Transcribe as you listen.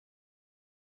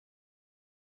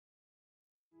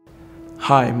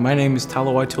Hi, my name is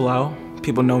Taluai.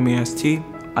 People know me as T.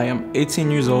 I am 18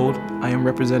 years old. I am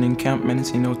representing Camp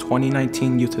Mendocino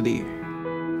 2019 Youth of the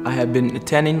Year. I have been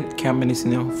attending Camp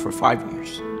Mendocino for 5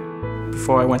 years.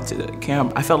 Before I went to the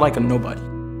camp, I felt like a nobody.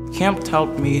 Camp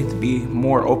helped me to be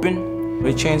more open.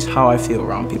 It changed how I feel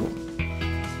around people.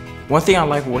 One thing I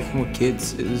like working with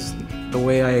kids is the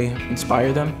way I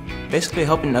inspire them, basically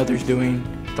helping others doing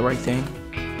the right thing.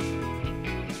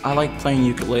 I like playing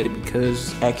ukulele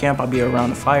because at camp I'd be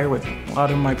around the fire with a lot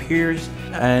of my peers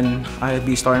and I'd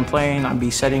be starting playing, I'd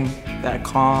be setting that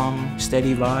calm,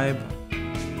 steady vibe.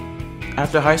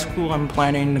 After high school, I'm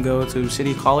planning to go to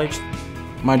City College.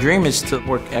 My dream is to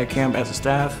work at camp as a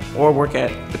staff or work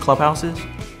at the clubhouses.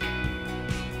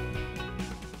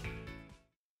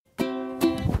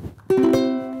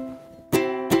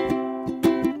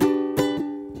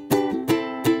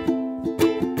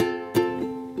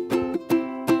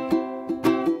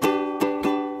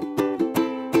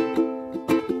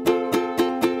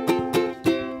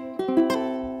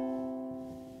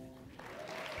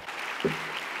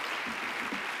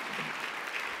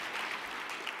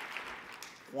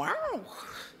 Wow.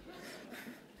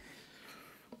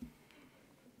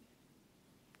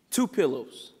 2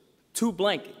 pillows, 2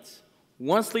 blankets,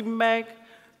 1 sleeping bag,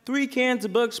 3 cans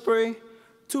of bug spray,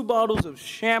 2 bottles of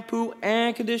shampoo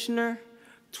and conditioner,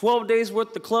 12 days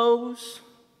worth of clothes,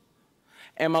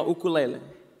 and my ukulele.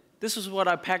 This is what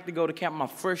I packed to go to camp my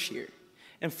first year.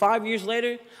 And 5 years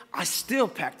later, I still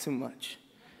packed too much.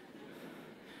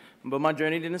 But my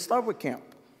journey didn't start with camp.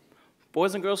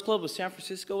 Boys and Girls Club of San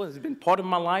Francisco has been part of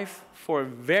my life for a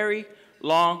very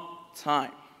long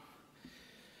time.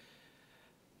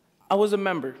 I was a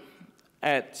member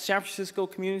at San Francisco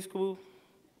Community School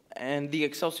and the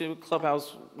Excelsior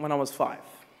Clubhouse when I was 5.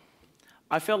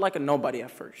 I felt like a nobody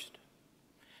at first,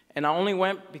 and I only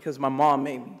went because my mom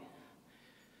made me.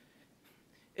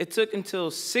 It took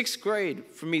until 6th grade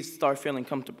for me to start feeling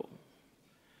comfortable.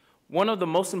 One of the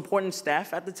most important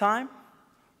staff at the time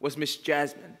was Miss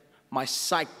Jasmine, my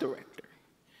psych director.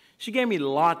 She gave me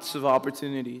lots of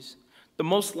opportunities. The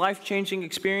most life-changing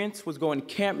experience was going to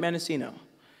Camp Mendocino.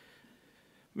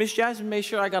 Miss Jasmine made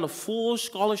sure I got a full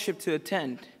scholarship to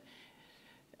attend.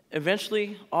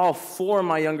 Eventually, all 4 of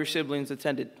my younger siblings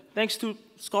attended, thanks to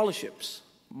scholarships,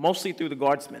 mostly through the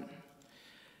Guardsmen.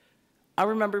 I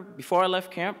remember before I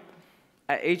left camp,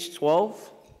 at age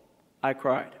 12, I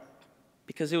cried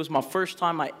because it was my first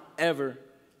time I ever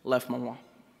left my mom.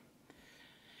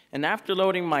 And after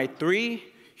loading my 3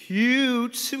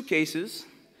 huge suitcases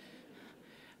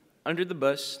under the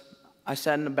bus, I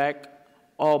sat in the back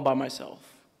all by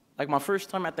myself, like my first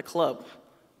time at the club,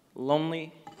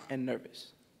 lonely and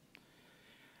nervous.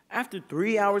 After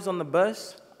 3 hours on the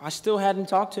bus, I still hadn't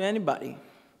talked to anybody.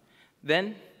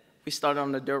 Then we started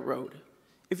on the dirt road.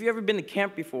 If you've ever been to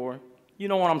camp before, you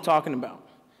know what I'm talking about.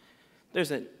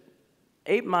 There's an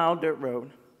 8-mile dirt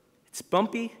road. It's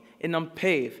bumpy and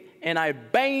unpaved, and I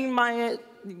banged my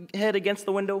head against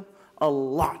the window a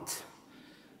lot.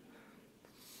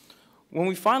 When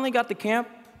we finally got to camp,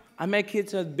 I met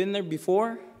kids who had been there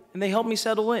before, and they helped me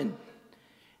settle in.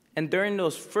 And during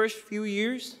those first few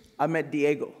years, I met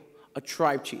Diego, a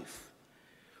tribe chief.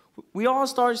 We all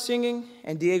started singing,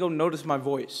 and Diego noticed my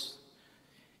voice.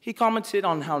 He commented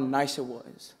on how nice it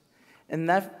was, and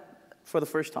that for the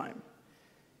first time.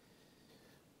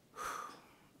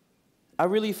 I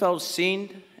really felt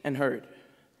seen and heard,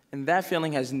 and that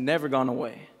feeling has never gone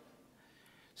away.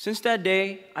 Since that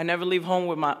day, I never leave home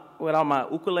without my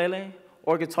ukulele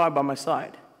or guitar by my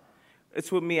side.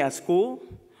 It's with me at school,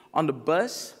 on the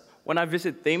bus, when I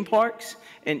visit theme parks,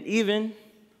 and even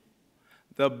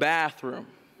the bathroom.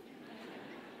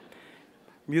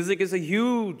 Music is a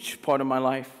huge part of my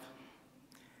life.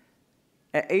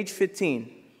 At age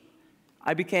 15,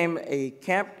 I became a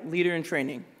camp leader in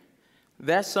training.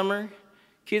 That summer,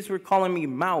 kids were calling me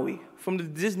Maui from the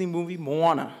Disney movie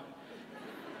Moana.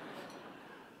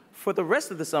 For the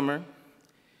rest of the summer,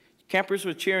 campers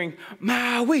were cheering,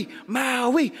 "Maui,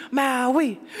 Maui,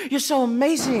 Maui, you're so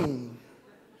amazing."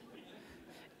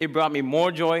 It brought me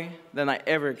more joy than I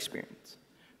ever experienced.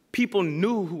 People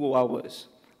knew who I was.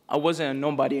 I wasn't a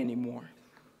nobody anymore.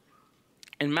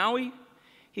 In Maui,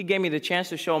 he gave me the chance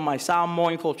to show my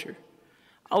Samoan culture.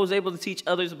 I was able to teach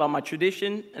others about my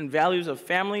tradition and values of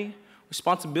family,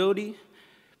 responsibility,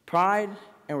 pride,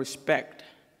 and respect.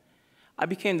 I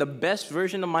became the best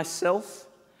version of myself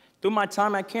through my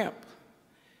time at camp.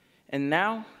 And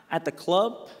now, at the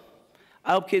club,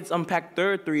 I help kids unpack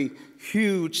their 3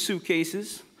 huge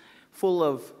suitcases full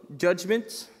of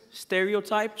judgments,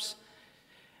 stereotypes,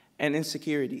 and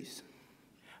insecurities.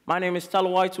 My name is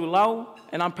Taluai,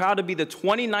 and I'm proud to be the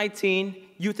 2019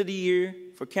 Youth of the Year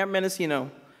for Camp Mendocino.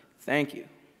 Thank you.